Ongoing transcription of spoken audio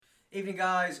Evening,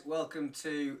 guys. Welcome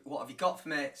to What Have You Got For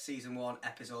Me? Season 1,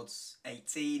 episodes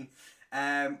 18.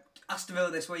 Aston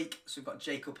Villa this week, so we've got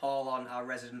Jacob Hall on, our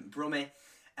resident brummy.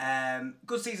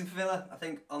 Good season for Villa, I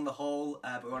think, on the whole,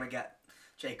 but we want to get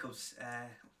Jacob's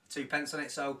 2 pence on it.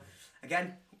 So,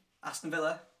 again, Aston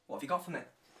Villa, what have you got for me?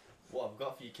 What I've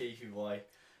got for you, Keithy boy,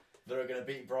 Villa are going to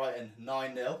beat Brighton 9-0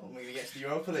 and we're going to get to the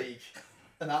Europa League.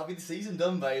 And that'll be the season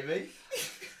done, baby.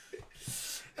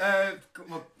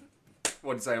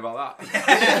 What do you say about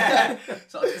that?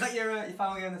 So, is that your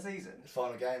final game of the season?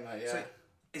 Final game, mate, yeah. So,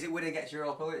 is it winning against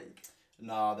Europa League?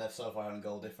 No, they're so far on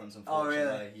goal difference, unfortunately.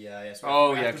 Oh, really? Yeah.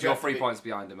 So because you're 3 points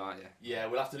behind them, aren't you? Yeah,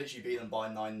 we'll have to literally beat them by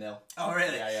 9-0. Oh,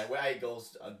 really? Yeah, we're 8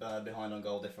 goals behind on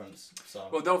goal difference. So.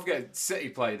 Well, don't forget, City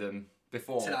play them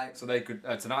before. Tonight. So they could,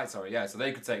 so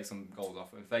they could take some goals off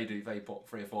them. If they put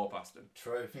 3 or 4 past them.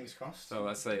 True, fingers crossed. So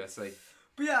let's see.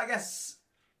 But yeah, I guess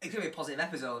it's going to be a positive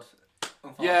episode.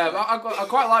 Yeah, I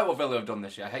quite like what Villa have done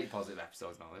this year. I hate positive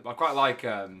episodes now, but I quite like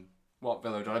what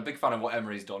Villa have done. I'm a big fan of what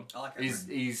Emery's done. I like Emery.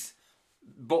 He's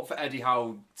but for Eddie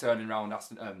Howe turning around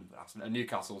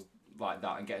Newcastle like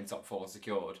that and getting top 4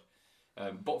 secured.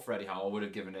 But for Eddie Howe, I would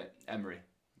have given it Emery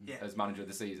as manager of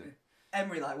the season.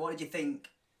 Emery, what did you think?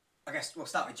 I guess we'll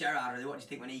start with Gerrard. Really, what did you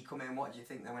think when he come in? What did you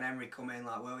think then when Emery come in?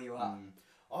 Where were you at?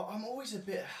 I'm always a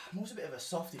bit of a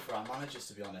softie for our managers,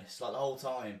 to be honest. Like the whole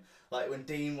time, like when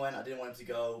Dean went, I didn't want him to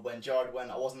go. When Gerrard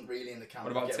went, I wasn't really in the camp.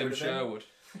 What about Tim Sherwood?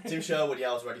 Tim Sherwood,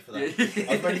 yeah, I was ready for that.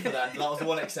 I was ready for that. That was the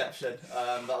one exception.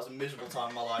 That was a miserable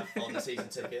time in my life on the season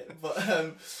ticket. But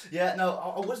I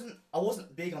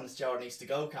wasn't big on this Gerrard needs to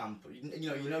go camp.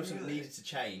 You know something needed to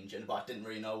change, but I didn't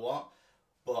really know what.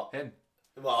 But him.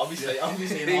 Well, obviously,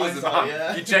 in he was the man.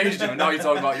 yeah. You changed him, and now you're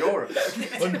talking about Europe.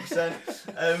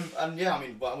 100%. And yeah, I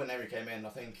mean, when Emery came in, I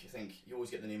think you always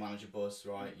get the new manager buzz,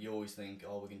 right? You always think,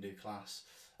 we can do class,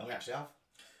 and we actually have.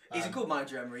 He's a good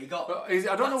manager, Emery.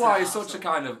 I don't know why he's such a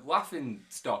kind of laughing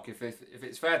stock. If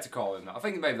it's fair to call him that, I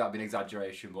think maybe that'd be an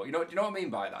exaggeration. But you know what I mean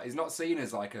by that. He's not seen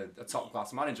as like a top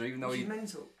class manager, even though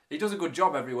he does a good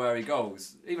job everywhere he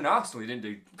goes. Even Arsenal, he didn't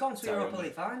do. Gone to the Europa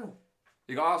League final.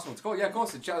 You got Arsenal to go. Yeah, of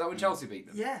course. That when Chelsea beat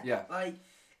them. Yeah.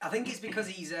 I think it's because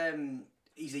he's a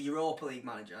Europa League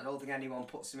manager. I don't think anyone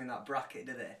puts him in that bracket,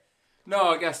 do they?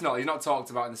 No, I guess not. He's not talked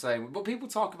about in the same way. But people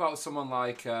talk about someone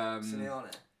like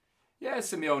Simeone. Yeah,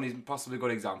 Simeone's possibly a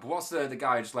good example. What's the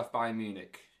guy who just left Bayern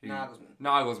Munich?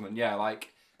 Nagelsmann. Yeah.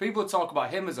 People talk about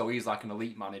him as though he's like an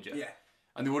elite manager. Yeah.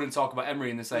 And they wouldn't talk about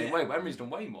Emery in the same way. But Emery's done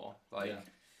way more.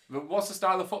 But what's the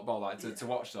style of football like to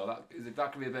watch though?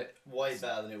 That could be a bit way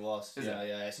better than it was. Yeah.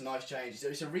 It's a nice change.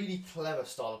 It's a really clever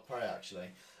style of play actually.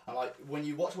 And when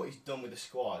you watch what he's done with the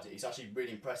squad, it's actually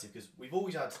really impressive because we've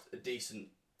always had a decent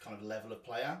kind of level of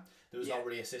player. There was not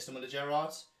really a system under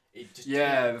Gerrard. It just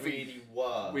didn't really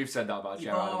work. We've said that about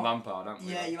Gerrard and Lampard, haven't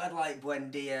we? Yeah, you had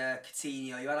Buendia,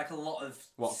 Coutinho. You had a lot of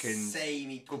Watkins.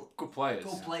 Samey, good players.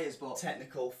 Good players, but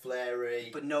technical,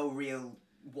 flary, but no real.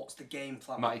 What's the game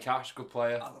plan? Matty Cash, good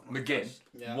player. McGinn,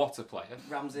 what a player.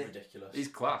 Ramsey, ridiculous. He's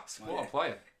class. What a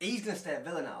player. He's going to stay at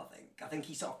Villa now, I think. I think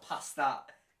he's sort of past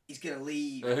that. He's going to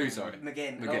leave. Who, sorry?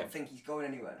 McGinn. I don't think he's going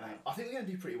anywhere now. I think we're going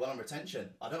to do pretty well on retention.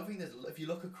 I don't think if you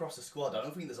look across the squad, I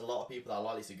don't think there's a lot of people that are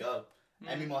likely to go.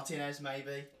 Emi Martinez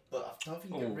maybe, but I don't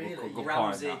think really. Good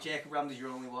Ramsey, point, Jacob Ramsey's your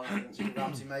only one. I think. Jacob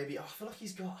Ramsey maybe. I feel like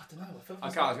he's got. I don't know.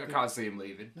 I can't see him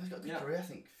leaving. No, he's got a good career, I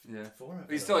think. Yeah. For him.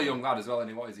 He's still a young lad as well, isn't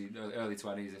he? What is he? Early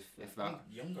 20s, if that.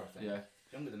 Younger, I think. Yeah.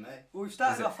 Younger than me. Well, we've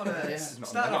started off on a.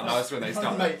 It's not nice when they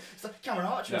start. Mate, it's like Cameron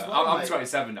Archer as Yeah, well. I'm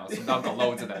 27 now, so I've got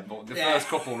loads of them, but the first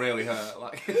couple really hurt.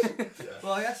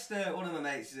 Well, I asked one of my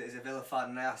mates is a Villa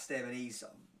fan, and I asked him, and he's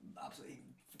absolutely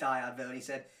diehard Villa, and he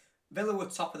said Villa were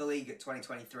top of the league at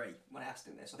 2023 when I asked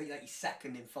him this. I think he's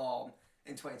second in form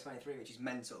in 2023, which is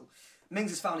mental.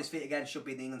 Mings has found his feet again, should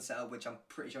be in the England setup, which I'm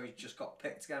pretty sure he's just got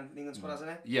picked again in the England squad, hasn't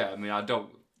he? Yeah, I mean,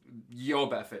 you're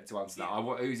better fit to answer that.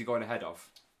 Who's he going ahead of?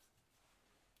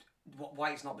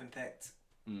 White's not been picked.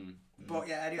 But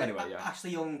yeah, anyway.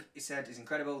 Ashley Young, he said, is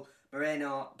incredible.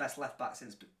 Moreno, best left back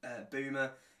since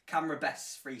Boomer. Camera,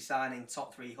 best free signing,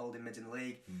 top 3 holding mids in the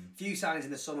league. Few signings in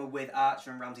the summer with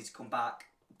Archer and Ramsey to come back,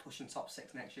 pushing top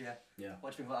 6 next year. Yeah.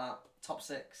 What do you think about that? Top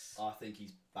 6? I think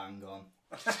he's bang on.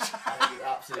 I think he's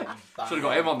absolutely bang on. Should have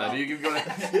got him on there. You're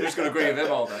just going to agree with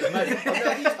him all day. Mate,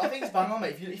 I think it's bang on,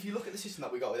 mate. If you look at the system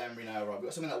that we got with Emery now, right, we've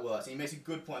got something that works. And he makes a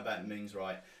good point about Mings,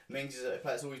 right? Mings is a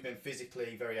player that's always been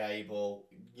physically very able,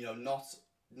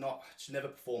 just never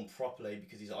performed properly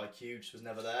because his IQ just was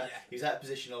never there. Yeah. He was out of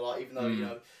position a lot, even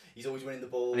though, he's always winning the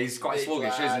ball. And he's quite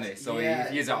sluggish, isn't he? So he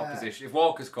is out of position. If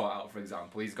Walker's caught out, for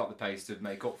example, he's got the pace to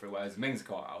make up for it, whereas Mings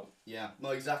caught out. Yeah, no,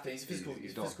 exactly. He's a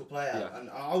physical player. Yeah. And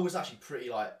I was actually pretty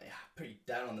pretty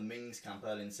down on the Mings camp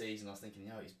early in the season. I was thinking,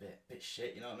 he's a bit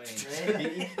shit, you know what I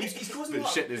mean? he's causing bit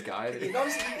shit, this guy.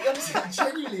 Honestly,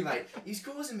 genuinely, mate, he's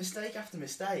causing mistake after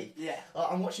mistake. Yeah.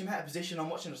 I'm watching him out of position. I'm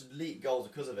watching us leak goals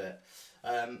because of it.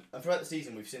 And throughout the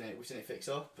season, we've seen it fix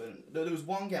up. And there was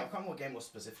one game, I can't remember what game it was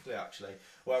specifically actually,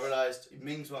 where I realised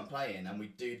Mings weren't playing, and we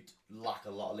do lack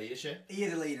a lot of leadership. He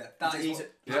is a leader. He's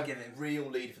a real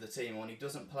leader for the team. And when he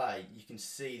doesn't play, you can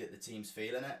see that the team's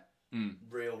feeling it.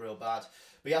 Real bad.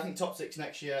 But yeah, I think top 6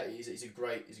 next year is a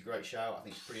great shout. I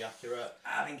think it's pretty accurate.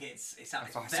 I think it's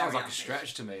sounds like a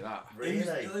stretch to me. That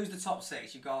really. You lose the top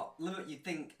 6. You've got you'd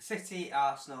think City,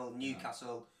 Arsenal,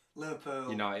 Newcastle,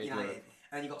 Liverpool, United,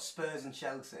 and you've got Spurs and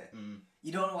Chelsea.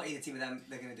 You don't know what either team of them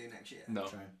they're going to do next year. No.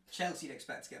 Chelsea you'd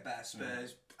expect to get better.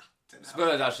 Spurs.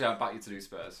 Spurs actually, I'd back you to do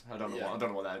Spurs. I don't know what they're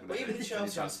going to do. But even the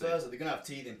Chelsea and Spurs, they're going to have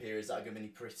teething periods that are going to be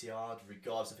pretty hard,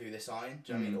 regardless of who they sign.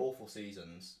 Do you know what I mean? Awful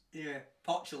seasons. Yeah,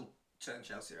 Poch will turn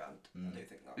Chelsea around. I do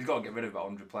think that. He's got to get rid of about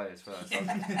 100 players first.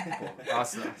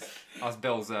 That's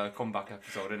Bill's comeback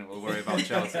episode, isn't it? We'll worry about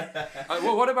Chelsea.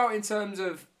 Well, what about in terms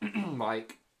of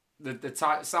like the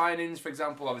signings, for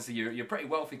example? Obviously, you're a pretty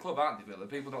wealthy club, aren't you, Villa?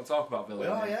 People don't talk about Villa. We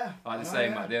are, yeah.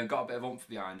 Like they've got a bit of oomph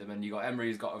behind them, and you got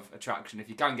Emery's got attraction. If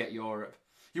you can get Europe,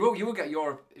 you will get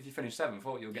Europe if you finish 7th,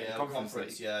 won't you? You'll get the Conference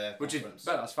League. Yeah, which is,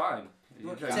 but that's fine.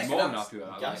 You're more than happy with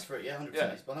that. Gas for it, 100%.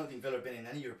 But I don't think Villa have been in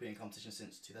any European competition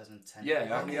since 2010.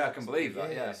 Yeah, I can believe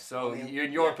that. Yeah, so you're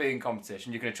in European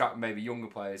competition. You can attract maybe younger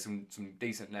players, some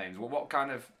decent names. What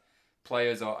kind of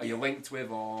players are you linked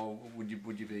with, or would you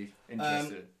be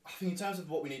interested? I think in terms of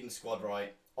what we need in the squad,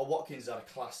 right? Watkins had a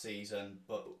class season,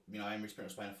 but Emery's pretty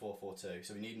much playing a 4-4-2,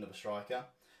 so we need another striker.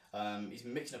 He's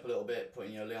mixing up a little bit,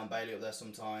 putting Leon Bailey up there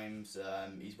sometimes.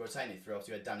 He's rotating it through.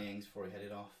 Obviously, we had Danny Ings before he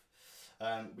headed off.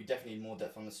 We definitely need more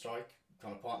depth on the strike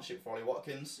kind of partnership for Ollie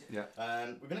Watkins. Yeah.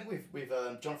 We've been linked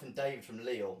with Jonathan David from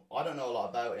Lille. I don't know a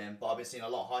lot about him, but I've been seeing a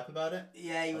lot of hype about it.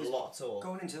 Yeah, he was a lot of talk.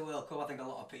 Going into the World Cup. I think a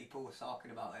lot of people were talking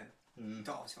about him.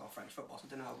 Don't obviously know French football, so I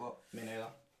don't know, but me neither.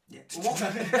 Yeah.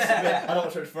 I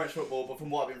don't watch French football, but from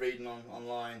what I've been reading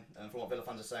online and from what Villa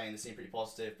fans are saying, they seem pretty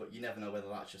positive. But you never know whether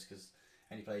that's just because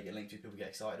any player you get linked to, people get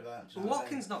excited about. Well,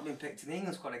 Watkins not been picked in the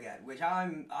England squad again, which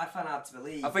I find hard to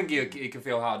believe. I think he can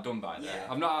feel hard done by there.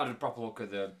 I've not had a proper look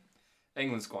at the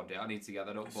England squad yet. I need to get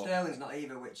that up. Sterling's not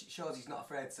either, which shows he's not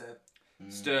afraid to.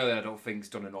 Sterling, I don't think, has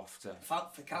done enough to.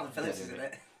 For Calvin Phillips, isn't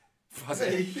it?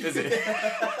 Is it?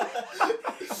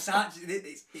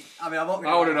 I mean, I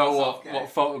want to know what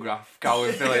photograph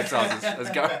Calvin Phillips has.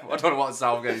 I don't know what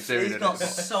Southgate's doing. He's got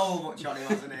so much on him,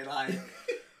 hasn't he? Like,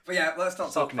 but yeah, let's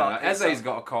not talk about Eze's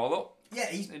got a call up. Yeah,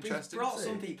 he's brought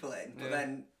some people in, but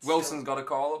then Wilson's got a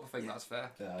call up. I think that's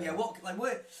fair.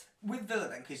 With Villa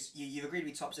then, because you've agreed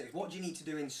with top 6. What do you need to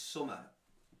do in summer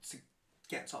to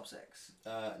get top 6?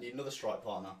 Need another strike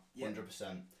partner,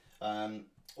 100%.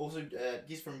 Also,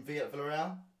 he's from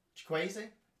Villarreal. Crazy?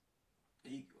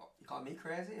 You calling me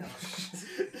crazy? No,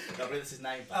 I believe that's his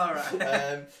name. All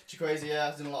right. Crazy, yeah.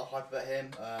 There's been a lot of hype about him.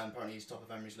 Apparently, he's top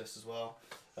of Emery's list as well.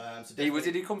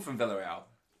 Did he come from Villarreal?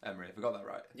 Emery, have I got that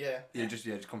right? Yeah.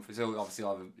 Just come from. So obviously,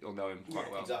 you'll know him quite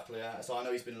well. Exactly. Yeah. So I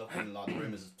know he's been looking like the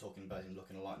rumours are talking about him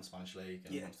looking a lot in the Spanish league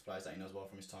and amongst the players that he knows well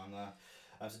from his time there.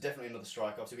 So definitely another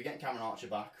striker. Obviously, we're getting Cameron Archer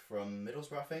back from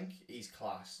Middlesbrough. I think he's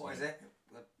class. What is it?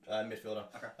 Midfielder.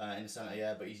 Okay. In the centre,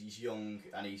 yeah. But he's young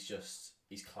and he's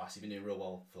class. He's been doing real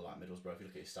well for Middlesbrough. If you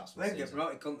look at his stats. They get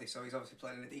promoted, couldn't they? So he's obviously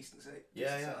playing in a decent side.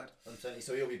 Yeah.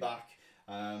 So he'll be back.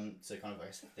 So kind of, I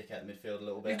guess, thick out midfield a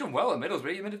little bit. He's done well at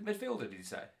Middlesbrough. You midfielder, did you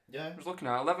say? Yeah. I was looking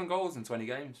at 11 goals in 20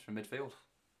 games from midfield.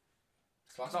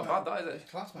 Class, not bad, that is it? It's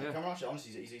class, man. Cameron Archer,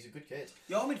 honestly, he's a good kid.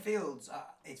 Your midfields,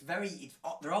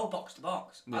 they're all box to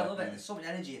box. I love it. There's so much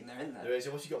energy in there, isn't there? There is.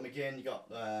 Once you got McGinn, you got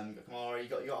Kamara, you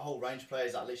got a whole range of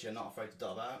players that literally are not afraid to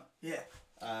dot about. Yeah.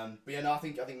 But yeah, no, I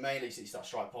think mainly it's that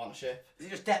strike partnership. Is it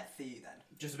just depth for you then?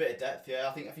 Just a bit of depth, yeah.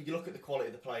 I think if you look at the quality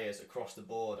of the players across the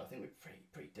board, I think we're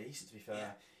pretty decent, to be fair.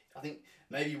 Yeah. I think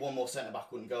maybe one more centre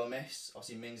back wouldn't go amiss.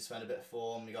 Obviously, Mings has found a bit of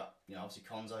form. You got obviously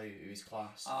Konzo, who is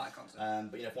class. Konzo.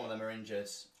 But if one of them are injured,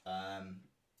 I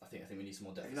think we need some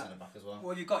more depth centre back as well.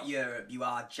 Well, if you've got Europe, you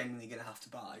are genuinely going to have to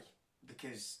buy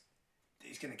because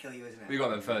it's going to kill you, isn't it? We got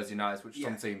them Thursday nights, which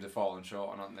some teams have fallen short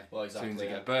on, haven't they? Well, exactly. As soon as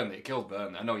they get Burnley, it killed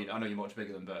Burnley. I know you're much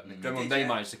bigger than Burnley. They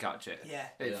managed to catch it. Yeah.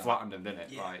 It flattened them, didn't it?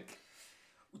 Yeah.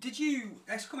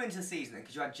 Let's come into the season then,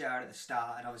 because you had Jared at the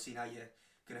start, and obviously now you're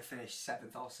going to finish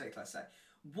 7th or 6th, let's say.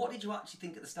 What did you actually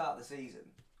think at the start of the season?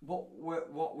 What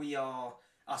were your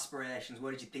aspirations?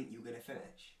 Where did you think you were going to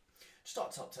finish?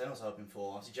 Start top 10 I was hoping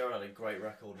for. Obviously Gerrard had a great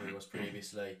record where he was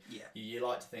previously. Yeah. You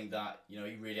like to think that, he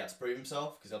really had to prove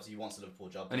himself because obviously he wants a Liverpool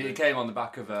job. And he came on the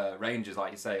back of Rangers,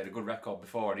 like you say, had a good record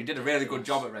before, and he did a really good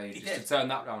job at Rangers to turn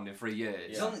that round in 3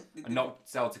 years and knock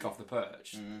Celtic off the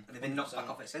perch. And they've been knocked back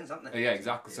off it since, haven't they? Yeah,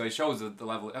 exactly. So it shows the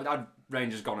level. Had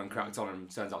Rangers gone and cracked on and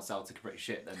turns out Celtic are pretty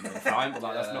shit, then they're fine, but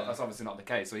that's obviously not the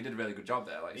case. So he did a really good job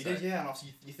there. Like he did, and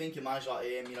obviously you think a manager like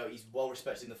him, he's well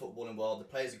respected in the footballing world. The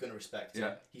players are going to respect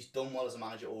him. He's done well as a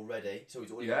manager already, so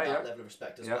he's already got that level of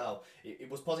respect as well. It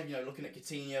was positive, looking at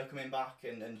Coutinho coming back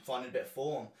and finding a bit of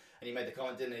form. And he made the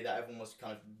comment, didn't he, that everyone was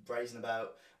kind of brazen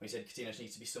about when he said Coutinho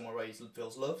needs to be somewhere where he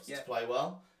feels loved to play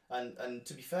well. And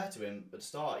to be fair to him, at the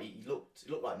start, he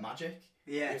looked like magic.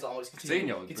 Yeah. He was like,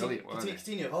 Coutinho was brilliant, wasn't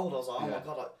he? Coutinho of old, I was like, oh my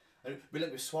god, and we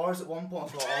linked with Suarez at one point. I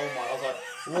thought, I was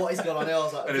like, what is going on here? I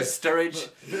was like, and his Sturridge,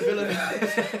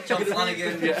 John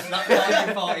Flanagan, that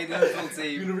 1940 Liverpool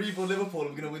team. We're going to rebuild Liverpool and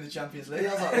we're going to win the Champions League.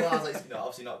 I was like,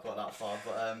 obviously not quite that far,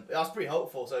 but I was pretty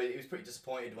hopeful. So he was pretty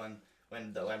disappointed when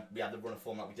we had the run of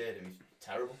form like we did, and it was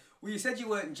terrible. Well, you said you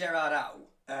weren't Gerrard out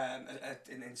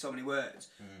in so many words.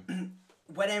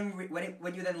 When you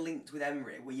were then linked with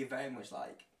Emery, were you very much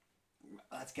like,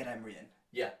 let's get Emery in?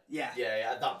 Yeah.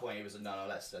 At that point, it was no.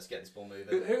 Let's get this ball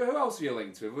moving. Who else were you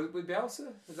linked with? With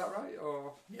Bielsa? Is that right,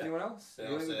 or anyone else?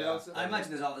 Bielsa. I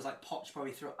imagine there's like Poch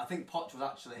probably through. I think Poch was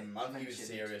actually. I don't think he was a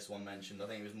serious one mentioned. I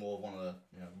think it was more one of the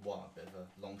a bit of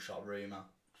a long shot rumour.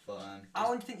 But how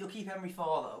long do you think you'll keep Emery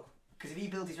for though? Because if he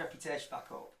builds his reputation back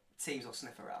up, teams will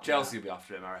sniff around. Chelsea will be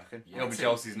after him, I reckon. He'll be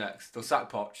Chelsea's next. They'll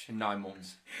sack Poch in 9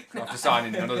 months after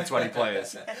signing another 20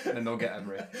 players, and then they'll get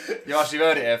Emery. You actually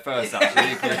heard it here first, actually.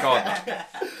 You can record that.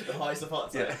 The highest of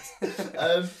hot takes.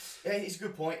 Yeah, it's a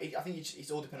good point. I think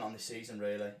it's all dependent on this season,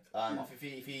 really.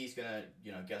 If he's going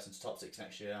to get us into top 6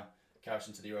 next year, carry us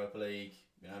into the Europa League,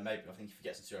 maybe I think if he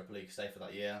gets into the Europa League, stay for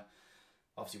that year.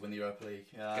 Obviously win the Europa League.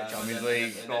 Get Champions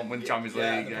League. Win Champions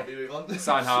League. Probably move on.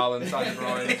 Sign Haaland, sign De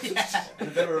Bruyne. And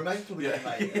a bit of a remain club again,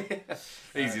 mate.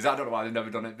 Easy. I don't know why they've never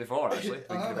done it before, actually.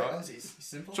 Thinking about it. It's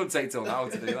simple. Shouldn't take till now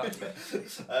to do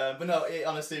that. But no,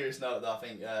 on a serious note, though, I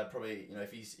think probably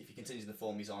if he continues the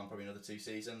form he's on, probably another 2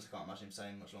 seasons. I can't imagine him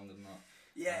staying much longer than that.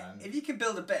 Yeah, if you can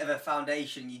build a bit of a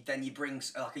foundation, then you bring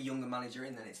like a younger manager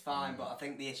in, then it's fine. But I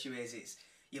think the issue is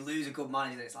you lose a good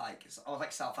manager, then it's like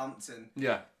Southampton.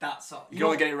 Yeah. That's you can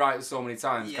only get it right so many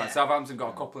times. Yeah. Southampton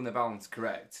got a couple in the balance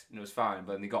correct, and it was fine,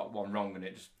 but then they got one wrong, and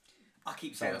it just. I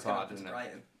keep saying that's hard, isn't it?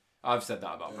 Brighton. I've said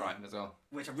that about Brighton as well.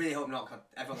 Which I really hope not, because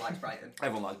everyone likes Brighton.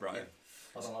 Everyone likes Brighton.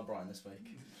 I don't like Brighton this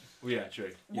week. Well, yeah,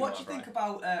 true. What do you think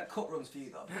about cup runs for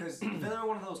you, though? Because Villa are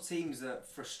one of those teams that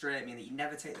frustrate me, and that you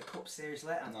never take the cup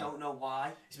seriously, and I don't know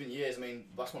why. It's been years. I mean,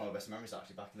 that's one of my best memories,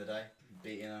 actually, back in the day.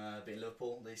 Beating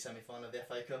Liverpool, the semi-final of the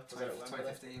FA Cup.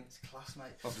 2015. It's class, mate.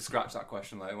 I'll have to scratch that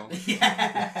question later, won't we?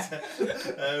 Yeah.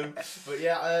 But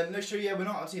yeah, no, sure, yeah, we're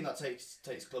not a team that takes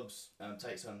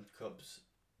on cups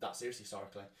that seriously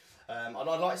historically. I'd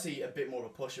like to see a bit more of a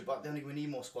push, but then we need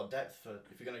more squad depth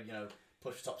if you're going to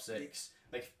push for top 6.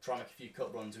 Try and make a few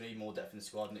cup runs. We need more depth in the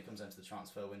squad, and it comes into the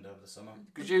transfer window over the summer.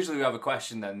 Because usually we have a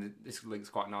question. Then this links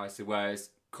quite nicely. Where it's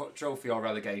trophy or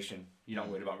relegation. You're not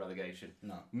worried about relegation.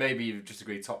 No. Maybe you've just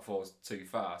agreed top 4's too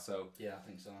far. So yeah, I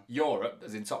think so. Europe,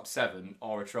 as in top 7,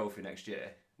 or a trophy next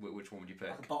year. Which one would you pick?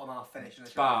 Like the bottom half finish.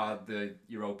 Bar the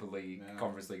Europa League,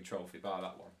 Conference League trophy. Bar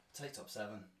that one. Take top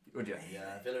 7. Would you?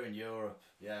 Yeah, Villa in Europe.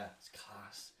 Yeah, it's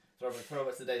class. Throw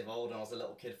back to the days of old when I was a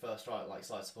little kid first, right? Like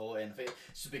started supporting. I think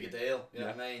it's just a bigger deal. You know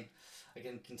what I mean? I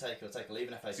can take a leave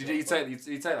in FA Cup. So you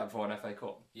take that before an FA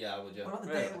Cup? Yeah, I would. Yeah. What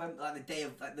about the day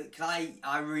of because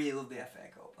I really love the FA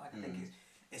Cup. Like I think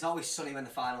it's always sunny when the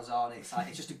finals are on. It's like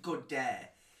it's just a good day.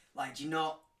 Like do you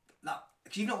not that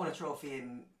because you've not won a trophy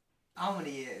in how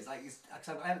many years? Like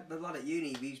I had a lad at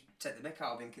uni. We used to take the mick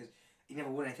out of him because he never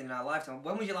won anything in our lifetime.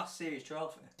 When was your last serious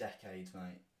trophy? Decades,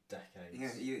 mate.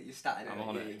 Decades. You're starting it. I'm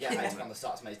on it. You get hating on the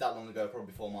stats, mate. It's that long ago,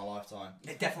 probably before my lifetime.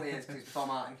 It definitely is, because it's before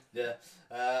mine. Yeah.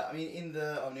 I mean, in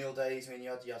the O'Neill days, I mean,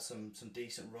 you had some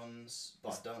decent runs,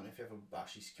 but I don't know if you ever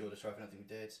actually secured a trophy. I don't think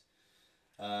we did.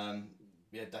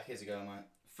 Yeah, decades ago, mate.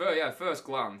 First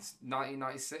glance,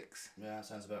 1996. Yeah, that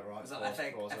sounds about right. Was that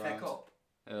FA Cup?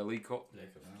 League Cup.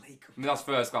 League Cup. League Cup. I mean, that's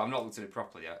first glance. I've not looked at it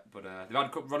properly yet, but they've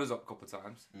had runners up a couple of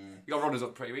times. You got runners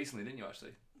up pretty recently, didn't you,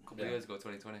 actually? A couple of years ago,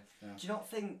 2020. Yeah. Do you not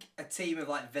think a team of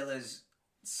like Villa's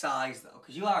size though,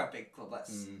 because you are a big club,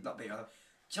 let's not be wrong,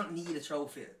 do you not need a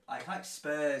trophy? Like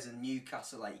Spurs and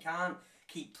Newcastle, like you can't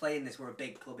keep playing this. We're a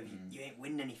big club if you ain't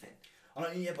winning anything. I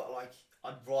don't. Yeah, but like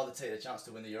I'd rather take the chance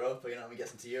to win the Europa. You know, when we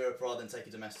get into Europe rather than take a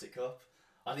domestic cup.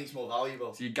 I think it's more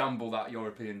valuable. So you gamble that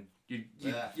European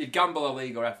You'd gamble a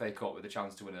league or FA Cup with a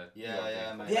chance to win a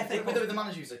mate. The FA Cup with the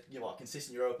manager who's a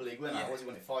consistent Europa League winner. Was he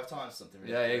won it 5 times or something?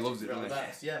 Really? Yeah, he loves it.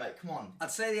 Yeah, mate, come on.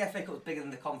 I'd say the FA Cup's bigger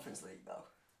than the Conference League, though.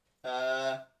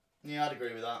 Yeah, I'd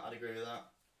agree with that.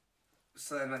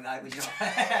 So then, we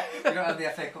don't have the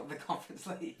FA Cup, the Conference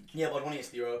League. Yeah, but I'd want it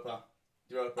against the Europa.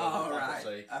 Right.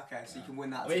 League. Okay, so you can win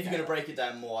that. I mean, if you're going to break it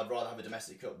down more, I'd rather have a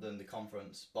domestic cup than the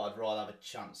conference, but I'd rather have a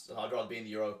chance. I'd rather be in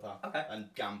the Europa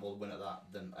and gamble win at that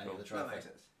than any other trophy. That makes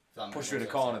sense. Push you in a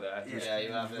corner there. Yeah,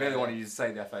 you have. Really wanted you to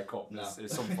say the FA Cup. No.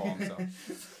 There's some form. So.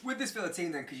 With this Villa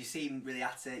team, then, because you seem really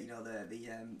at it, you know,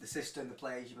 the system, the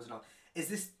players, you wasn't on. Is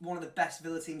this one of the best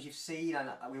Villa teams you've seen? And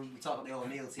we talked about the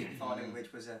O'Neill team before,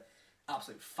 which was an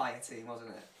absolute fire team, wasn't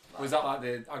it? Was that like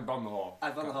the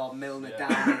Milner,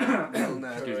 Down,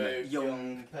 Milner,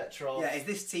 Young, Petrov? Yeah, is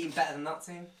this team better than that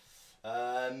team?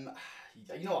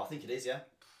 You know what? I think it is. Yeah,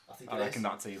 I reckon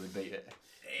that team would beat it.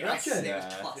 It was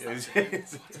class. I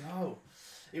don't know.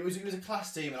 It was a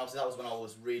class team, and obviously that was when I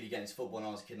was really getting into football when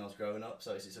I was a kid and I was growing up.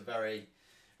 So it's a very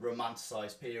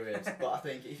romanticised period. But I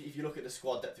think if you look at the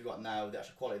squad depth we've got now, the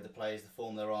actual quality of the players, the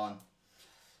form they're on.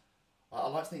 I'd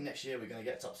like to think next year we're going to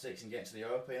get top 6 and get into the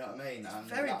Europa, you know what I mean?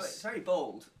 And it's very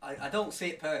bold. I don't see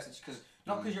it personally,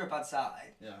 not because you're a bad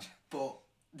side, but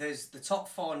there's the top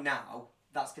 4 now,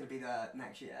 that's going to be there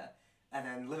next year, and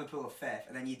then Liverpool are 5th,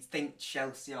 and then you'd think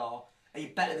Chelsea are you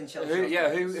better than Chelsea? Who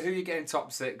are you getting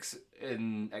top 6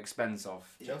 in expense of?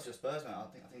 Chelsea or Spurs, mate, I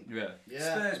think. Yeah.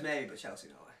 Spurs maybe, but Chelsea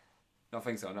no way. I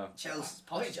think so, no. Chelsea's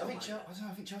I think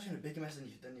Chelsea are in a bigger mess than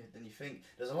you think.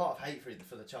 There's a lot of hate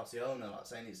for the Chelsea owner, like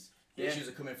saying the issues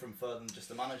are coming from further than just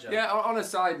the manager. Yeah, on a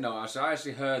side note, I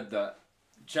actually heard that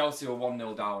Chelsea were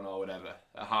 1-0 down or whatever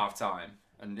at half time.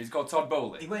 And he's got Todd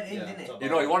Bowley. He went in, didn't he?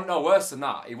 He wanted no worse than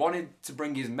that. He wanted to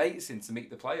bring his mates in to meet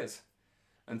the players.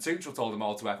 And Tuchel told them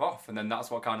all to F off. And then that's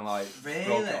what kind of broke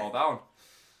it all down.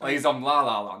 Like he's on La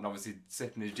La Land, obviously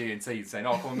sipping his G&T, saying,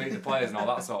 "Oh, come and meet the players" and all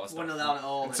that sort of stuff. 1-0 down at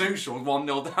home. And Tuchel was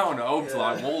 1-0 down at home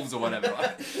to Wolves or whatever.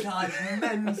 That's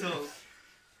mental.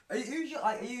 Are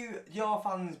your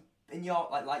fans in your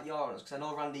like yours? Because I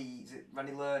know Randy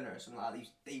Lerner or something like that.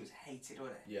 He was hated,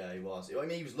 wasn't he? Yeah, he was. I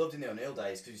mean, he was loved in the O'Neill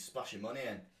days because he was splashing money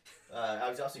in. I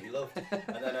was absolutely loved.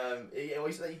 And then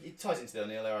he ties into the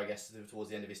O'Neill era, I guess,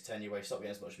 towards the end of his tenure, where he stopped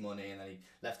getting as much money and then he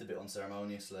left a bit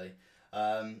unceremoniously.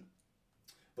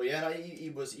 But yeah, no, he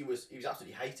was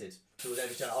absolutely hated.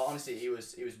 Honestly, he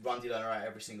was Randy Lerner out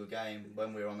every single game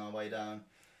when we were on our way down.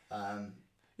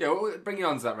 Well, bringing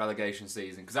on to that relegation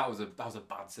season, because that was a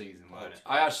bad season, wasn't it?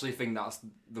 I actually think that's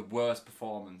the worst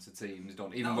performance a team's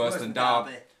done, even worse than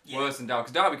Derby. Worse than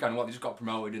Derby, because Derby they just got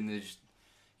promoted and they just,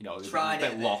 they were a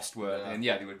bit lost, weren't they? And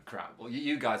they were crap. Well,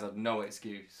 you guys had no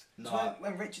excuse. No. So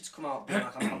when Richards come out being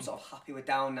like, I'm sort of happy we're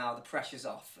down now, the pressure's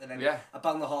off, and then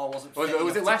Abanla Hall wasn't fit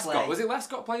was it Lescott? Was it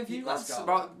Lescott playing for you lads?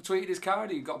 About tweeted his card,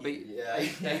 he got beat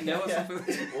 8-0 or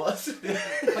something. What?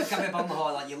 Like Abanla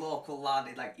Hall, your local lad,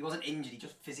 he wasn't injured, he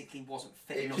just physically wasn't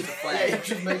fit enough to play. Yeah,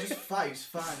 he was just fat, he was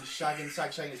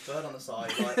shagging his bird on the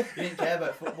side. He didn't care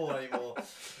about football anymore.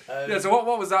 So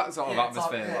what was that sort of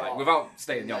atmosphere like? Without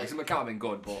stating the obvious, it can't have been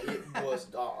good, but it was.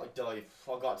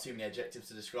 I got too many adjectives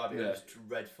to describe it. It was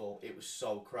dreadful. It was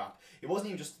so crap. It wasn't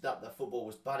even just that the football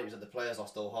was bad. It was that the players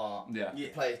lost all heart. The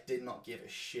players did not give a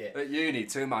shit. At uni,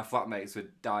 2 of my flatmates were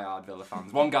die-hard Villa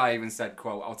fans. One guy even said,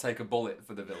 "quote I'll take a bullet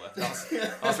for the Villa." That's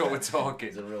what we're talking.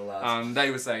 He's a real lad. And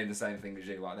they were saying the same thing as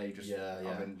you. Like they just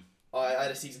I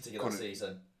had a season ticket that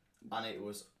season, and it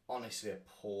was honestly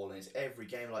appalling. It's every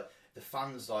game the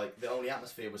fans the only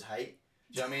atmosphere was hate.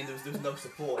 Do you know what I mean? There was no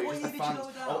support. It was the fans.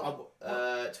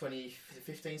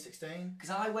 2015, 16. Because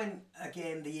I went a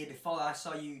game the year before. I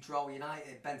saw you draw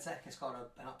United. Benteke scored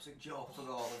an absolute joke for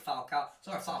goal, and Falcao.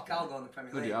 Falcao goal in the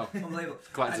Premier League. Unbelievable.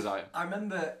 Collector's item. I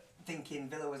remember thinking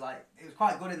Villa was it was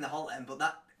quite good in the whole end, but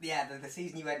the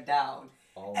season you went down,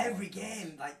 every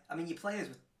game, your players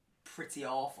were pretty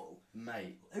awful.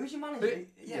 Mate. Who was your manager?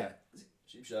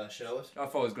 Sherwood. I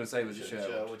thought I was going to say was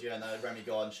Sherwood, no, Remy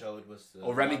Gard and Sherwood was the...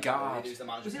 Or Remy Gard. He was the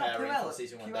manager was pairing for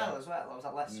season 1 down. as well, or was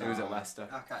that Leicester? He was at Leicester.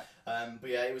 Okay. But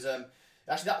yeah, it was...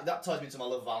 Actually, that ties me into my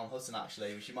love of Alan Hudson,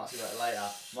 actually, which you might see about later.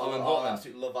 I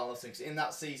absolutely love Alan Hudson, because in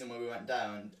that season when we went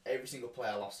down, every single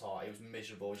player lost heart. It was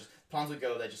miserable. Plans would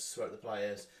go there just to sweat the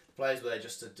players. The players were there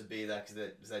just to be there because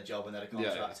it was their job and they had a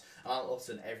contract. And Alan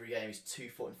Hudson, every game, he's 2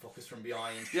 foot and focus from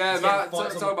behind. Yeah,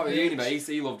 talk about the uni, mate.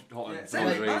 He loved Hutton.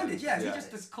 He's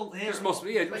just this cult hero. It must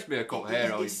be a cult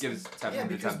hero. He gives 10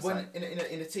 because when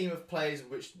in a team of players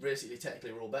which basically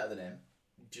technically were all better than him,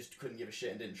 just couldn't give a shit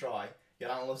and didn't try. you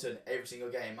had Alan Lutton every single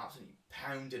game, absolutely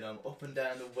pounding them up and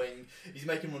down the wing. He's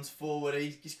making runs forward.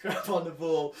 He's crap on the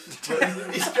ball.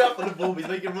 He's crap on the ball, but he's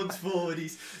making runs forward.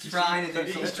 He's trying to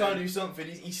do something.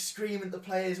 He's screaming at the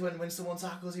players when someone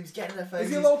tackles him. He's getting in their faces.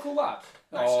 Is he a local lad?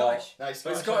 No, Scottish. No, he's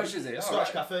Scottish, is he?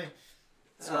 Scottish Cafe.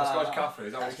 Scottish Cafe.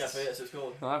 Scottish Cafe, that's what it's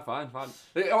called. No, fine.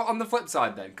 On the flip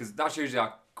side then, because that's usually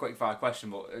our quick fire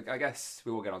question, but I guess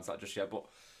we won't get onto that just yet, but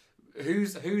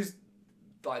who's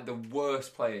like the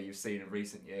worst player you've seen in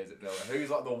recent years at Villa? Who's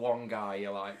like the one guy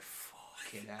you're like,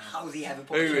 fucking hell? How's he ever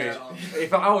put his shirt on?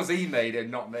 If I was he made it,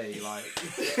 not me, like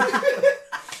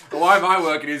why am I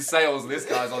working in sales and this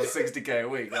guy's on 60k a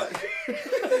week? Like,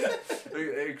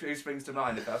 who springs to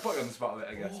mind? If I put you on the spot a bit,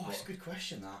 I guess. Oh, that's a good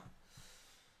question, that.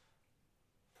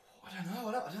 I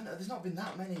don't know. There's not been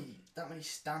that many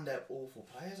standout awful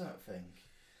players, I don't think.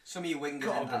 Some of your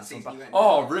wingers in that season you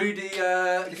went Rudy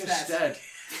Gestead.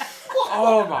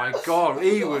 Oh my god,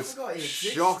 he was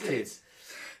shocking.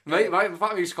 Mate, the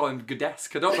fact we used to call him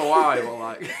Godesk, I don't know why, but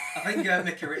like... I think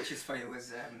Micah Rich's for you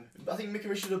was... I think Micah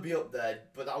Rich should be up there,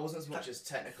 but that wasn't as much as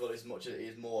technical as much as it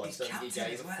is more. He's so captain he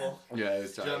gave as a well. fuck. Yeah, it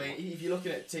was Do you know what I mean? If you're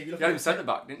looking at... You had him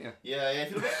centre-back, didn't you? Yeah, if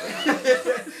you look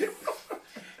at...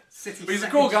 City but he's a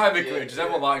cool guy, Micah Rich,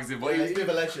 everyone likes him, but he's a bit of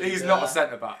a legend. He's not a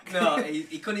centre-back. No,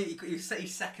 he couldn't... He was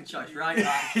his second choice, right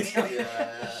back.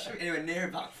 Anywhere near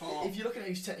a back four. If you're looking at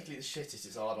who's technically the shittest,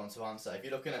 it's a hard one to answer. If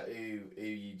you're looking at who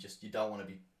you don't want to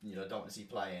be, don't want to see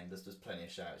playing, there's plenty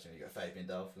of shouts. You got Fabian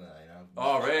Delph there,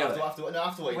 Oh really? After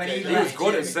what he did, he was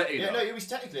good at City. Yeah, no, he was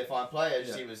technically a fine player.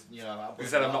 Just he was, He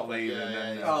said I'm not leaving.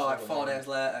 Like 4 days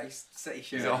later, he's City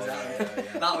shirt.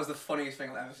 That was the funniest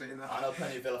thing I've ever seen. I know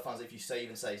plenty of Villa fans. If you say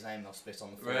his name, they'll spit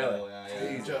on the floor.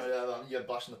 Really? You're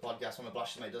blashing the podcast. One of my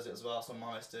blashing mate does it as well. Some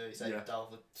mates do. He says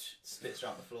Delph spits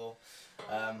around the floor.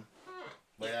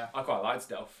 But yeah, I quite liked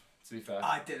Delph. To be fair,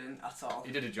 I didn't at all.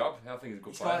 He did a job. I think he's a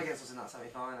good player. He scored against us in that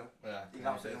semi-final. Yeah, he was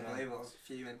absolutely unbelievable. I was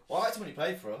fuming. Well, I liked him when he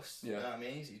played for us. Yeah. You know what I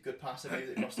mean? He's a good passer, moves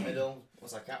it across the middle.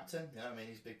 Was our captain. You know what I mean?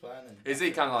 He's a big player. Is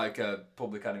he kind of like a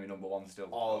public enemy #1 still?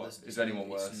 Oh, is there anyone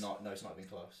worse? It's not even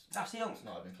close. It's actually young. It's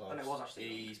not even close. And it was actually.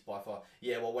 He's by far.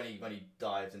 Yeah. Well, when he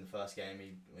dived in the first game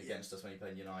against us when he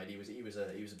played United, he was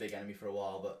a big enemy for a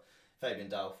while, but. Fabian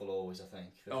Delph will always, I think.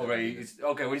 Oh, right.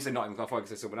 Okay, when you say Nottingham, I thought you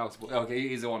said someone else. But okay,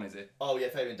 he's the one, is it? Oh, yeah,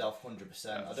 Fabian Delph,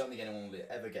 100%. I don't think anyone will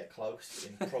ever get close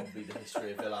in probably the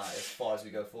history of Villa as far as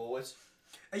we go forwards.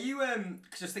 Are you,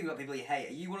 because just thinking about people you hate,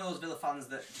 are you one of those Villa fans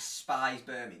that despise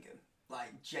Birmingham?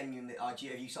 Like, genuinely, or have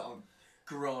you sort of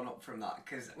grown up from that?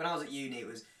 Because when I was at uni, it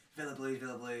was Villa Blues,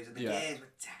 and the games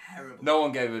were terrible. No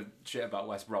one gave a shit about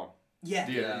West Brom. Yeah,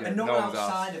 and no one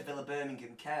outside of Villa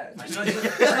Birmingham cares.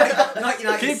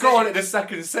 Keep calling it the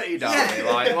second city derby.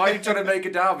 Like, why are you trying to make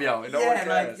a derby out of it? No one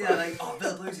cares.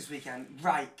 Villa Blues this weekend.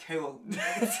 Right, cool.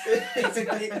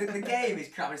 The game is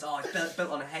crap. It's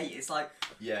built on hate. It's like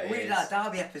we did our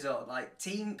derby episode. Like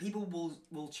people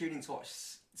will tune in to watch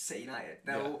City United.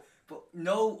 But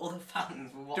no other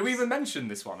fans will watch. Do we even mention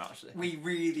this one, actually? We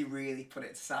really, really put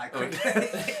it aside. So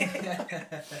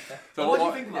what do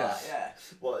you think about that? Yeah.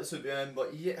 Well,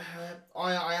 but yeah,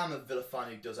 I am a Villa fan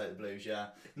who does hate the Blues, yeah.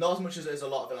 Not as much as there's a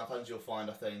lot of Villa fans you'll find,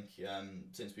 I think,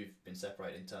 since we've been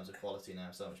separated in terms of quality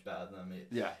now, so much better than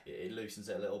them. It loosens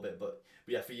it a little bit. But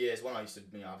yeah, for years, when I used to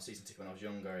have a season ticket when I was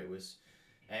younger, it was...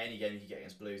 Any game you could get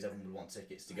against Blues, everyone would want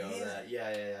tickets to go there.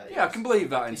 Yeah, I can believe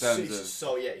that in terms of... It's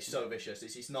so vicious.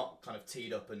 It's not kind of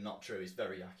teed up and not true. It's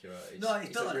very accurate.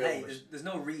 It's built on hate. There's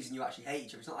no reason you actually hate each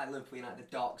other. It's not like Liverpool United, the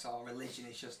Docks or religion.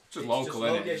 It's just local,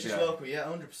 isn't it? Yeah, it's just local. Yeah,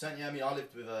 100%. Yeah, I mean, I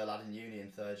lived with a lad in uni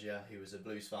in third year who was a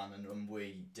Blues fan, and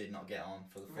we did not get on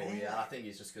for the full year. And I think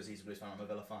it's just because he's a Blues fan, I'm a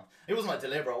Villa fan. It wasn't like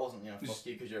deliberate. It wasn't fuck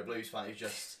you because you're a Blues fan. It was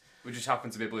just... We just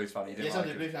happened to be a Blues fan. He's a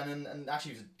Blues fan, and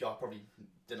actually he was a guy probably...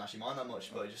 Didn't actually mind that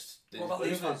much, but it just didn't. What about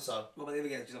the other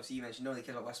games? Because obviously you mentioned nobody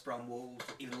cares about West Brom, Wolves,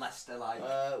 even Leicester.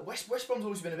 West Brom's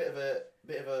always been a bit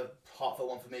of a heartfelt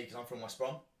one for me because I'm from West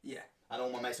Brom. Yeah. And all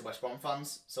my mates are West Brom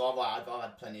fans, so I've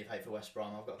had plenty of hate for West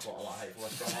Brom. I've got quite a lot of hate for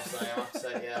West Brom. I have to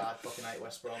say, yeah, I fucking hate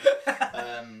West Brom.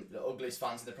 The ugliest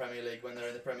fans in the Premier League when they're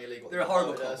in the Premier League. They're a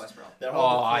horrible club, West Brom. They're a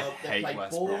horrible club. I hate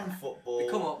West Brom. They play boring football. They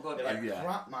come up, they're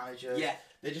crap managers. Yeah.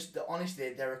 They're just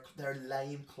honestly they're a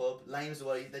lame club. Lame's the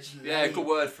way they're just lame. Good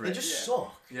word for it. They just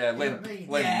suck. Yeah, limp,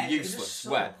 useless,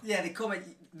 wet. Yeah, they come at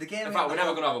the game. In fact, we're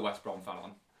never gonna have a West Brom fan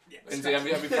on. Yeah,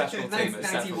 every professional team.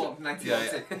 91.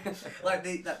 Like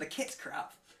the kit's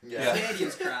crap. Yeah. The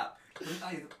stadium's crap.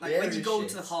 When you go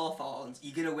to the Hawthorns,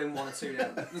 you're gonna win 1 or 2 now.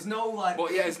 There's no like.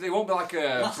 But yeah, it won't be like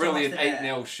a brilliant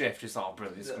 8-0 shift. Just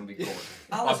brilliant. It's gonna be good.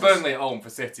 Like Burnley at home for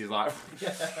City is like,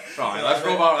 right.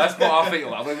 Let's put our feet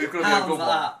on that. We're gonna be a good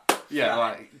one. Yeah,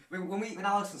 like When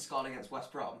Alisson scored against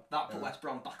West Brom, that put West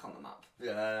Brom back on the map.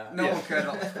 Yeah. No one cared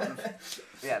about West Brom.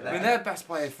 I mean, their best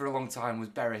player for a long time was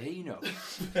Berahino.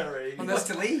 And there's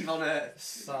to leave on a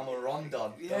Samuel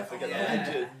Rondon. Yeah. Don't forget the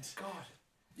legend. God.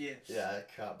 Yeah. Yeah,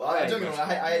 crap. But I don't get me wrong,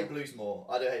 I hate Blues more.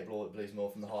 I do hate Blues more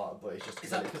from the heart, but it's just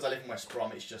because I live in West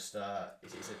Brom. It's just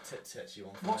it's a touchy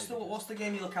one. What's the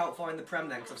game you look out for in the Prem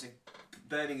then? Because obviously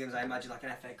Birmingham's, I imagine, like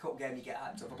an FA Cup game you get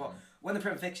hyped up. But when the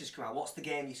Prem fixtures come out, what's the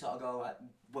game you sort of go like,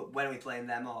 when are we playing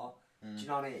them or? Do you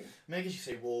know what I mean? Maybe you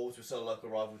say Wolves. We're still a local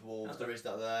rival with Wolves. Okay. There is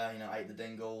that there. You know, ate the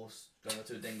Dingles. Going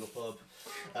to a Dingle pub.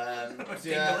 What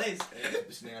Dingle is?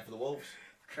 It's named for the Wolves.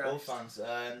 Wolves fans.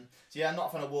 So yeah, I'm not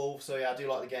a fan of Wolves. So yeah, I do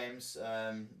like the games.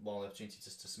 The opportunity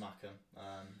to smack them.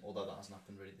 Although that hasn't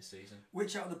happened really this season.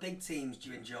 Which out of the big teams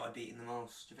do you enjoy beating the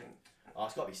most? Do you think? Oh,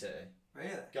 it's got to be City. Really?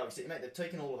 Got to be City, mate. They've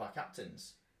taken all of our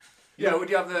captains. Yeah, would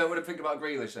you think about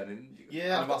Grealish then?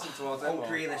 Yeah,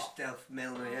 Grealish, Delph,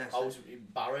 Milner, yeah. I was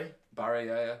Barry,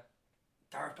 yeah.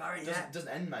 Gareth Barry, yeah. Doesn't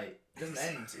end, mate. Doesn't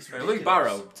end. It's Luke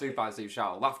Barrow, 2.5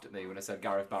 Charles, laughed at me when I said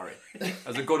Gareth Barry.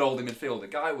 As a good oldie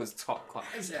midfielder, guy was top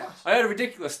class. Yeah. I heard a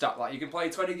ridiculous stat like you can play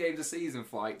 20 games a season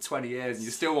for like 20 years and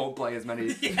you still won't play as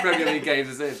many Premier League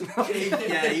games as him.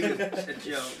 Yeah, he was a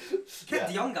joke. Kept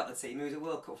De Jong at the team, he was a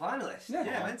World Cup finalist. Yeah,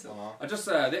 mental. I just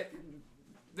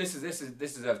this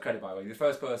deserves credit by the way. You're the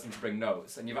first person to bring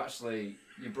notes, and you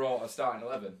brought a starting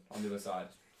 11 on the other side.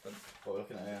 What we're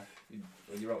looking at here.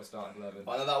 You wrote a starting 11.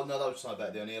 Oh, no, that was just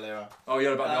about the O'Neill era. Oh,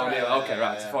 you're about the O'Neill. Right, okay, yeah,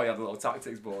 right. yeah. So I thought you had a little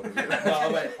tactics board. No,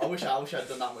 I wish I'd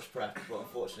done that much prep, but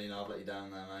unfortunately, no, I've let you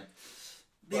down there,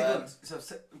 mate. So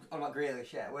on about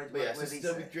Grealish, yeah.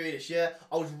 Still with Grealish, yeah.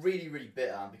 I was really, really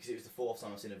bitter because it was the fourth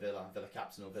time I've seen a Villa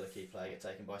captain or Villa key player get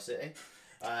taken by City.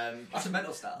 That's a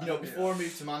mental stat. You know, before I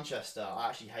moved to Manchester, I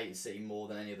actually hated City more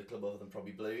than any other club other than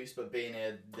probably Blues. But being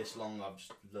here this long, I've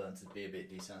just learned to be a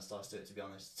bit desensitised to it, to be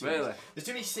honest. Really? There's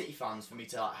too many City fans for me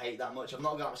to hate that much. I've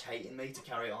not got that much hate in me to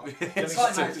carry on. It's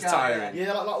tiring.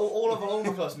 Yeah, like all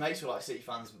my close mates were like City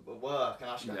fans at work,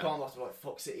 and actually I can't have to like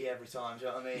fuck City every time. Do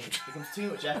you know what I mean? It becomes too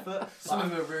much effort. Some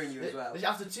of them will ruin you as well.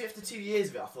 After 2 years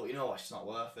of it, I thought, you know what, it's just not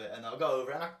worth it, and I'll go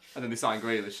over it. And then they sign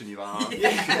Grealish, and you're like,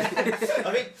 oh.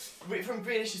 I mean, from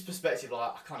Grealish's perspective,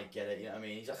 like I kind of get it. You know what I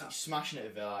mean? He's absolutely smashing it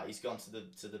with Villa. He's gone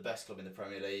to the best club in the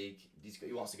Premier League.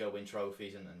 He wants to go win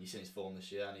trophies, and you've seen his form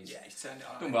this year. And he's turned it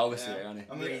on. Done well this year, hasn't he?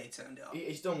 I mean, really turned it on.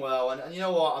 He's done well, and you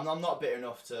know what? I'm not bitter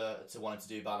enough to want him to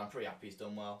do bad. I'm pretty happy he's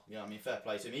done well. You know what I mean? Fair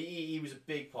play to him. He was a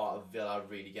big part of Villa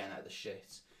really getting out of the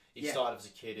shit. He started as a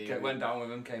kid. Went down with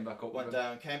him, came back up.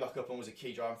 Came back up, and was a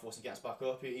key driving force and gets back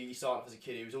up. He started as a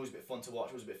kid. He was always a bit fun to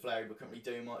watch. Was a bit flary, but couldn't really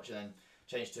do much. And then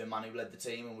changed to a man who led the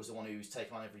team and was the one who was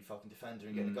taking on every fucking defender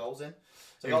and getting the goals in.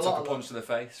 So he took a punch to the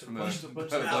face from a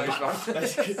Blues fan.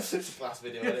 It's a class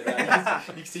video, isn't it?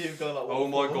 You can see him going like, oh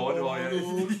my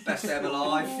god, best day of my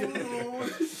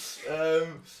life.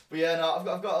 But yeah, no,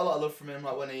 I've got a lot of love from him.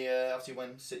 Like when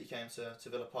when City came to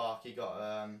Villa Park, he got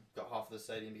half of the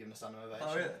stadium given a standing ovation.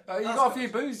 Oh really? Oh, you got a few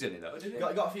boos, didn't he? Though, didn't he?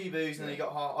 Got a few boos, and then he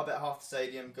got half the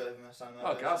stadium got him a standing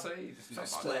ovation. Okay, so he's not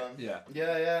split.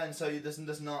 Yeah, and so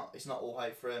it's not all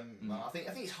hate for him. I think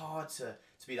it's hard to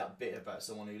be that bitter about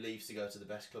someone who leaves to go to the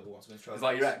best club who wants to win trophies. It's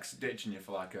like your ex ditching you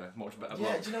for like a much better bloke.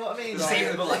 Yeah, do you know what I mean?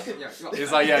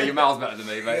 He's like, yeah, you're miles better than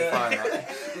me, mate. Fine.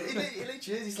 It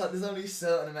literally is. It's like there's only a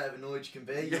certain amount of annoyed you can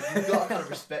be. You've got to kind of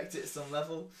respect it at some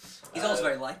level. He's also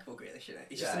very likeable, Grealish, isn't he?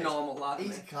 He's just a normal lad.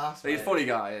 He's a class. He's a funny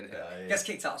guy, isn't he? Yeah. Gets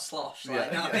kicked out of slosh.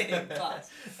 Like, you know what I mean? Class.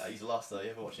 He's lost though.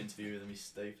 You ever watch an interview with him? He's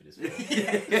stupid as well.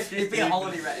 He'd be a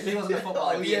holiday wreck. If he wasn't a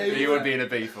footballer, he would be in a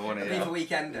beefer, wouldn't he? A beefer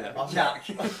weekender.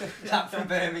 Jack from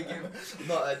Birmingham. I've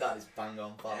not heard that. It's bang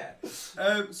on.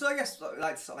 So I guess I'd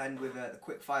like to sort of end with the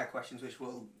quick fire questions, which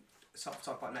we'll sort of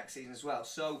talk about next season as well.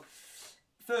 So,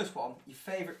 first one, your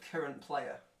favourite current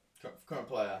player? Current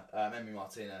player, Emi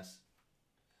Martinez.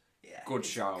 Yeah. Good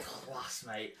shout. Class,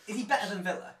 mate. Is he better than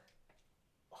Villa?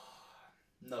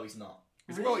 No, he's not.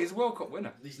 He's a World Cup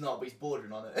winner. He's not, but he's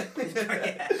bordering on it.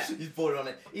 He's bordering on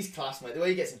it. He's class, mate. The way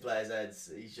he gets in players'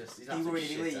 heads, he's not. Are you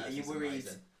worried? Are you worried?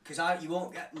 Because you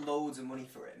won't get loads of money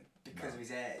for him because of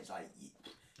his age. Like,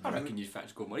 I reckon you'd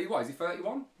fetch good money. What is he?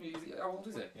 31? How old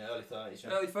is he? Yeah, early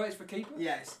 30s. Early 30s for a keeper.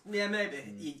 Yes. Yeah, maybe.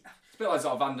 It's a bit like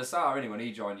sort of Van der Sar, anyway, when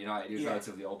he joined United. He was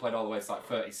relatively old, played all the way to like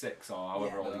 36 or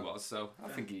however old he was. So I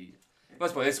think he.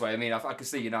 Let's put it this way. I mean, I could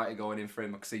see United going in for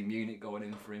him. I could see Munich going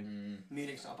in for him.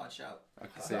 Munich's not a bad shout. I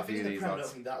could see a few of these. I don't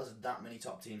think there's that many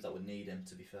top teams that would need him.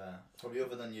 To be fair, probably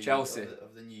other than Chelsea.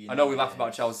 I know we laugh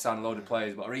about Chelsea signing a load of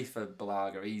players, but Aretha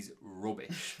Balaga, he's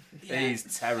rubbish. He's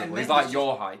terrible. He's like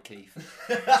your height, Keith.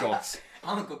 Just.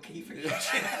 I'm a good keeper. In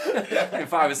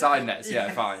 5-a-side nets,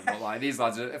 yeah, fine. But like these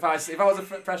lads, if I was a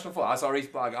professional footballer, I saw Reece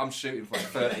Blag, I'm shooting for like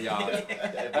 30 yards.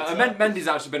 Mendy's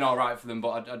actually been all right for them,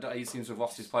 but he seems to have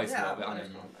lost his place a little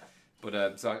bit.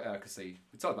 But so I could see.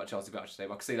 We talked about Chelsea match today,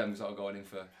 but I could see them sort of going in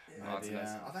for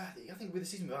Martinez. I think with the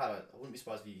season we've had, I wouldn't be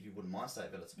surprised if you wouldn't mind staying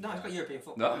at Villa. No, it's got European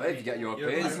football. No, maybe you get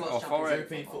European or foreign.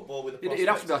 European football with a It'd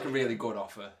have to be like a really good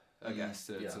offer, I guess,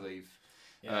 to leave.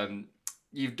 Yeah.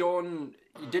 You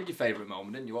did your favourite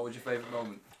moment, didn't you? What was your favourite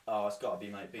moment? Oh, it's got to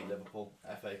be, mate. Beat Liverpool,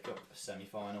 FA Cup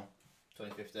semi-final,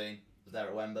 2015. Was there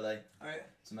at Wembley. Oh, yeah.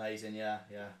 It's amazing, yeah.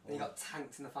 And you got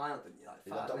tanked in the final, didn't you?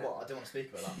 I don't want to speak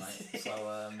about that, mate.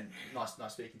 So,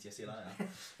 nice speaking to you. See you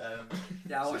later.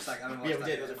 Yeah, I watched that. We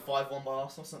did. Was it 5-1 by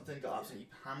Arsenal or something? Got absolutely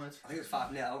hammered. I think it was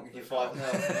 5-0. I won't give you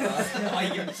 5-0. Why you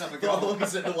giving yourself a goal?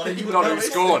 The one you not who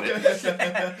scored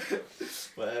it.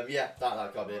 But yeah,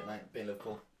 that got to be it, mate. Beating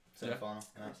Liverpool semi-final.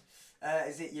 Yeah.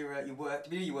 Is it your worst?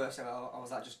 Did you do your worst ever, or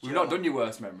was that just? We've not done your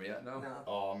worst memory yet, no.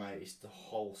 Oh mate, it's the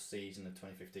whole season of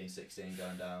 2015-16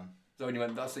 going down. So when you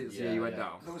went, that's the year you went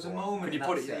down. There was a moment in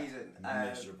that season.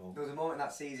 Miserable. There was a moment in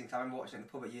that season because I remember watching it in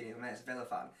the pub at uni. My mate's a Villa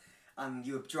fan, and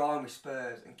you were drawing with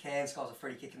Spurs, and Kane scores a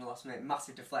free kick in the last minute,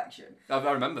 massive deflection.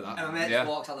 I remember that. And my mate just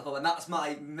walks out the pub, and that's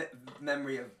my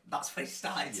memory of that's when it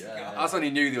started to go. That's when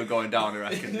he knew they were going down. I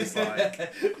reckon. It's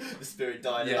like the spirit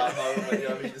died in that moment. You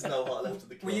know, I mean, there's no heart left of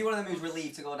the club. Were you one of them who's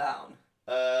relieved to go down?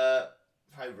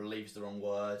 Probably relieved's the wrong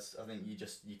words. I think you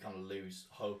kind of lose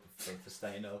hope for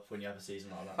staying up when you have a season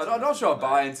like that. I'm not sure I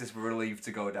buy into this. We're relieved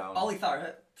to go down. Ollie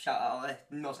Farrett, shout out Ollie,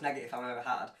 most negative I've ever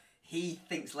had. He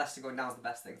thinks Leicester going down is the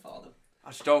best thing for them. I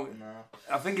just don't. No.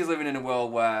 I think he's living in a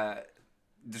world where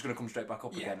they're just going to come straight back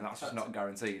up again, and that's just not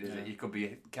guaranteed, is it? He could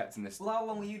be kept in this. Well, how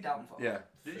long were you down for? Yeah.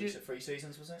 3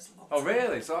 seasons, was it? Oh,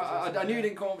 really? So I knew he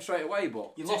didn't come up straight away,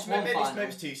 but... You lost one final. Maybe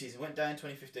it's 2 seasons. Went down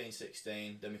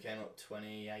 2015-16, then we came up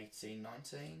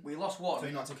 2018-19. We lost one,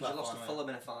 because you lost to final, Fulham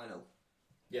in a final.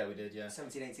 Yeah, we did, yeah.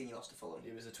 17-18 you lost to Fulham.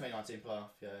 It was a 2019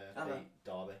 playoff, beat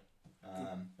Derby.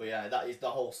 But yeah, that is the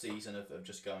whole season of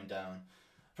just going down.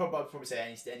 I'd probably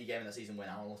say any game in that season when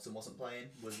Alan Lutton wasn't playing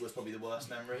was probably the worst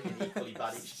memory, and equally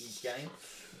bad each game.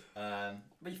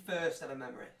 But your first ever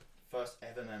memory? First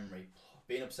ever memory.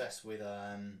 Being obsessed with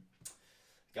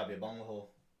Gabby Bonglahor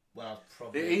when I was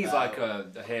probably. He's like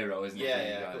a hero, isn't he?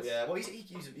 Yeah. Well, he's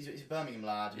a Birmingham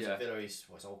lad. He's at Villa. His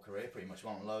whole career pretty much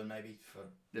went on loan maybe for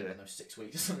 6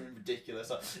 weeks or something ridiculous.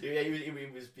 So,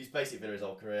 he's basically Villa's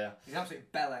whole career. He's an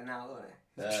absolute bellend now,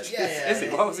 isn't he? Is he?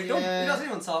 What was he done? He doesn't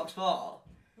even talk sport.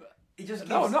 He just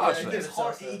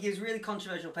he gives really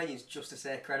controversial opinions just to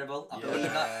stay credible. I believe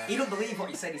that. He don't believe what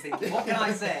he said. He's thinking, what can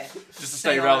I say? Just to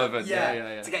stay relevant.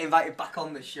 Yeah. To get invited back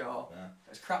on the show. Yeah.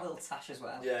 It's a crap little tash as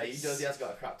well. Yeah, he does. He has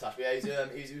got a crap tash. But yeah,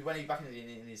 he's when he back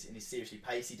in his seriously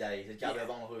pacey days. Gabby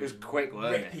Bonglahor was quick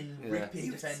learning.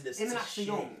 Ripping defenders. Him and Ashley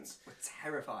Young were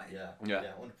terrifying. Yeah,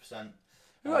 100%.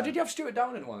 Did you have Stuart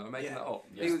Down in one? I'm making that up.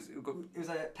 Yes. It was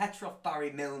a Petrov,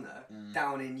 Barry Milner,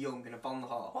 Down in Young, and a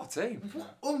Bonglahor. What a team!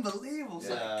 Unbelievable.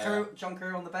 John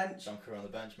Kerr on the bench.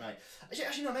 Mate.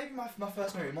 Actually, no. Maybe my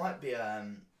first memory might be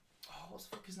what's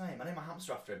the fuck his name? I named my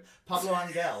hamster after him. Pablo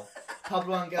Angel.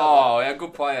 Oh, yeah,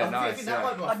 good player. Nice.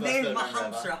 I named my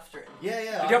hamster after him.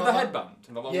 Yeah. Did you have the headband?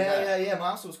 Yeah. My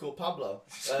hamster was called Pablo.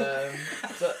 So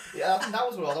yeah, I think that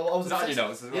was what I was. Is that your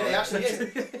notes as well? Yeah, he actually is.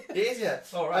 He is, yeah.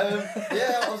 All right.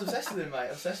 Yeah, I was obsessed with him, mate.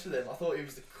 Obsessed with him. I thought he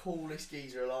was the coolest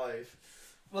geezer alive.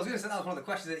 Well, I was going to say that was one of the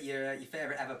questions that your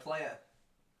favourite ever player.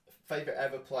 Favourite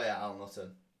ever player, Alan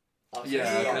Lutton. I can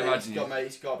imagine.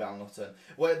 It's got to be Alan Lutton.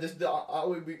 Well,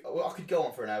 I could go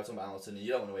on for an hour talking about Alan Lutton, and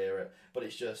you don't want to hear it, but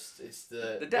it's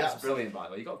the depth's brilliant, by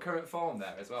the way. You got current form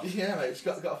there as well. Yeah, mate. It's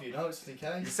got a few notes, I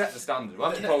think. You set the standard.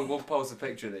 We'll post a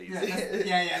picture of these. Yeah.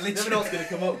 Literally. Never know what's going to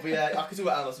come up, but yeah, I could talk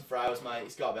about Alan Lutton for hours, mate.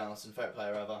 It's got to be Alan Lutton, favourite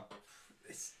player ever.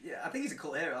 I think he's a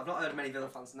cool hero. I've not heard many Villa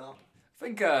fans now. I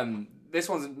think this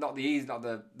one's not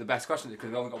the best question because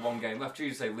we've only got one game left.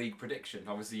 You say league prediction.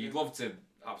 Obviously, you'd love to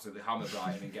absolutely hammer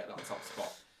Brighton and get that top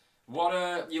spot. What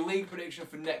are your league prediction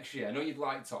for next year? I know you'd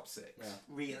like top 6. Yeah.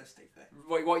 Realistically.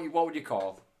 What would you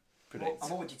call predict? And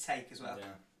what would you take as well?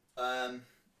 Yeah.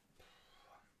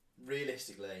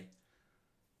 Realistically,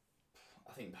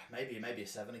 I think maybe a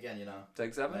 7 again. You know.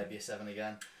 Take 7. Maybe a 7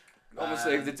 again.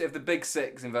 Obviously, if the big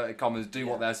 6 inverted commas do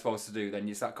what they're supposed to do, then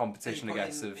it's that competition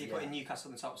against. Are you putting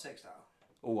Newcastle in the top 6 now?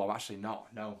 Oh, I'm actually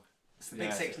not. No. It's the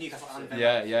big 6: Newcastle and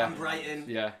Villa. And Brighton.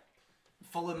 Yeah.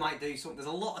 Fulham might do something. There's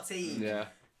a lot of teams. Yeah.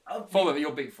 Fulham,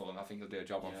 you'll beat Fulham. I think you'll do a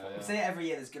job on Fulham. We say every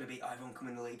year there's going to be everyone come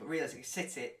in the league, but realistically,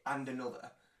 City and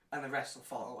another, and the rest will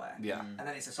fall away. Yeah. And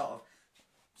then it's a sort of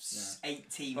 8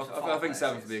 teams. I think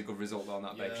 7th would be a good result on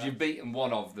that day because you've beaten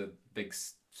one of the big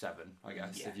 7, I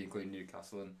guess, if you include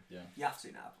Newcastle. And you have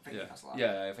to now. I think Newcastle.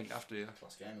 Yeah, I think you have to.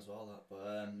 Class game as well. That, but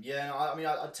I mean,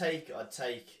 I'd take. I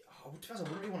wouldn't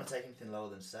really want to take anything lower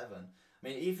than 7. I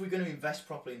mean, if we're going to invest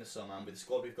properly in the summer and with the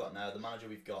squad we've got now, the manager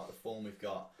we've got, the form we've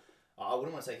got, I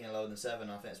wouldn't want to take anything lower than 7.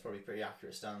 I think it's probably a pretty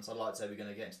accurate stance. I'd like to say we're going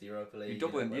to get into the Europa League. You're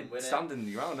doubling, you're standing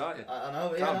your ground, aren't you? I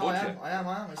know, I am.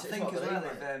 I think as well,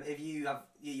 if you have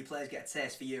your players get a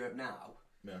taste for Europe now,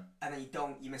 and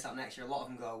then you miss out next year, a lot of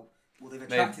them go, well, they've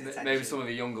attracted attention. Maybe some of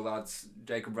the younger lads,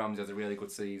 Jacob Ramsey has a really good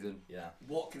season. Yeah.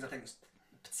 Watkins, I think,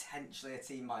 potentially a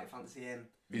team might fancy him.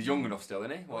 He's young enough still,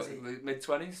 isn't he? What,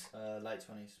 mid-20s? Late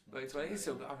 20s. Late 20s?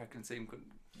 So I reckon team could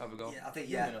have a go. Yeah, I think,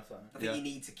 you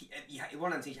need to keep...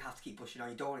 One of them things you have to keep pushing on.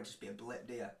 You don't want it to just be a blip,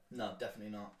 do you? No,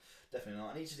 definitely not.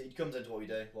 And it comes into what we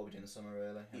do in the summer,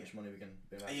 really. How much money we can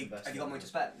invest. Have you got money to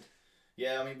spend?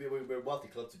 Yeah, I mean, we're a wealthy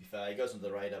club, to be fair. It goes under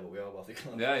the radar, but we are a wealthy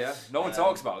club. Yeah. No one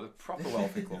talks about it. We're a proper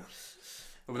wealthy club.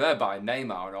 We're there buying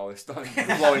Neymar and all this stuff.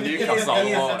 Blowing Newcastle out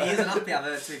of the water. He is an happy, I've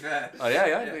heard, to be fair. Oh,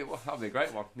 yeah. That'd be a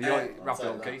great one. Wrap it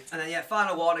up, Keith. And then,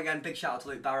 final one again. Big shout out to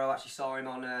Luke Barrow. I actually saw him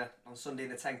on Sunday in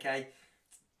the 10K.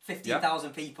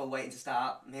 15,000 people waiting to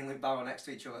start. Me and Luke Barrow next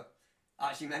to each other.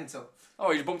 Actually mental.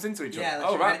 Oh, you bumped into each other?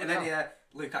 Yeah, right. And then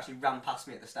Luke actually ran past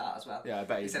me at the start as well. Yeah, I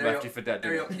bet he left you for dead,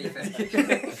 didn't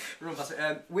he? Run past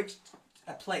it. Which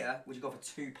player would you go for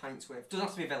 2 pints with? Doesn't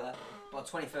have to be Villa, but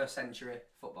a 21st century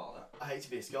footballer. I hate to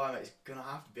be this guy, mate. It's gonna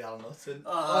have to be Alan Hutton.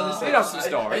 Honestly, he has some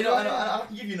story. I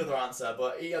can give you another answer,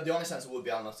 but the honest answer would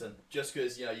be Alan Hutton. Just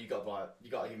because you got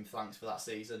to give him thanks for that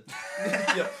season.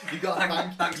 you got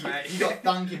to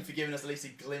thank him for giving us at least a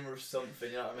glimmer of something.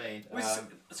 You know what I mean?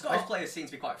 Scottish players seem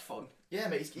to be quite fun. Yeah,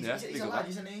 mate. He's a lad.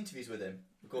 He's in the interviews with him.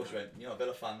 Of course, you're not a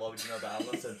Villa fan. Why would you know about Alan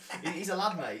Hutton? He's a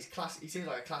lad, mate. He's class. He seems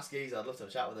like a class geezer. I'd love to have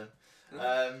a chat with him.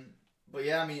 But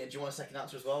yeah, I mean, do you want a second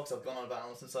answer as well? Because I've gone on about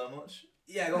Alan Hutton so much.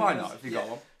 Yeah, why not? If you got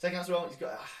one. Second answer, well, he's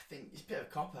got. I think he's a bit of a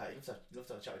cop out. He'd love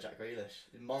to have a chat with Jack Grealish.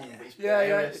 He's Mon, but he's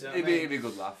hilarious, it'd be a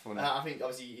good laugh. I think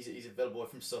obviously he's a Villa boy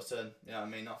from Sutton. You know what I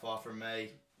mean? Not far from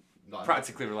me. Like,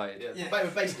 practically related. Yeah. We're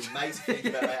basically mates. Think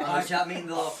about it. I chat meeting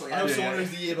the local. I know someone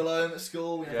who's the year below him at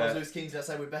school. You know, if I was Lewis Kings, I'd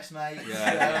say we're best mates.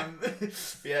 I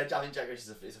think Jack Grealish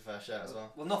is a fair shout as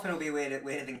well. Well, nothing will be weirder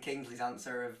than Kingsley's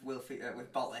answer of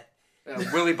with Bolly.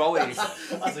 Willy Bolly.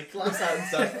 That's a class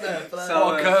answer.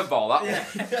 What a curveball that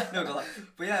was. No, but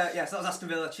so that was Aston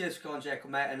Villa. Cheers for calling, Jacob,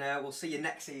 mate, and we'll see you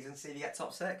next season. See if you get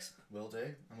top 6. Will do,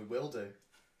 and we will do.